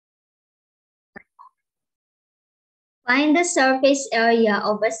Find the surface area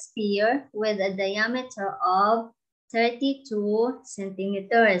of a sphere with a diameter of 32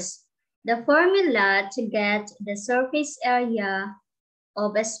 centimeters. The formula to get the surface area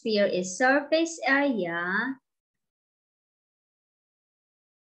of a sphere is surface area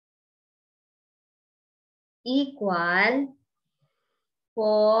equal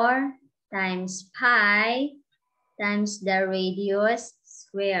 4 times pi times the radius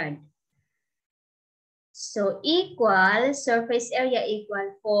squared. So equal, surface area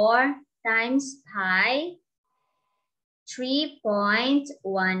equal 4 times pi,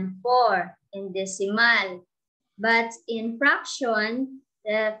 3.14 in decimal. But in fraction,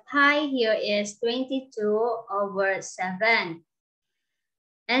 the pi here is 22/7.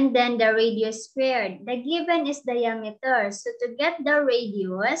 And then the radius squared. The given is diameter. So to get the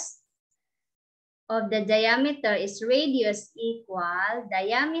radius of the diameter is radius equal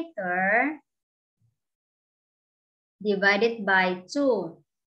diameter divided by 2.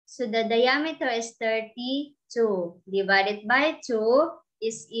 So the diameter is 32. Divided by 2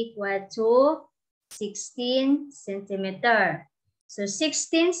 is equal to 16 centimeter. So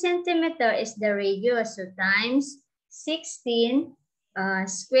 16 centimeter is the radius. So times 16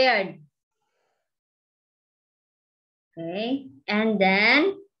 squared. Okay. And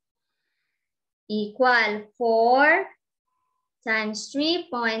then equal 4 times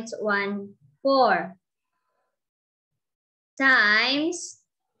 3.14 times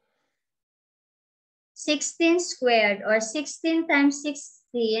 16 squared, or 16 times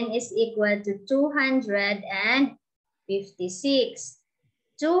 16 is equal to 256.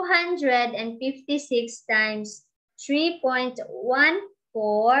 256 times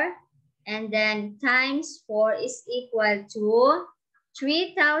 3.14 and then times 4 is equal to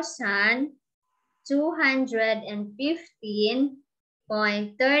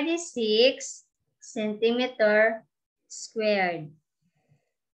 3,215.36 centimeter squared.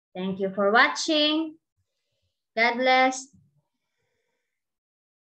 Thank you for watching. God bless.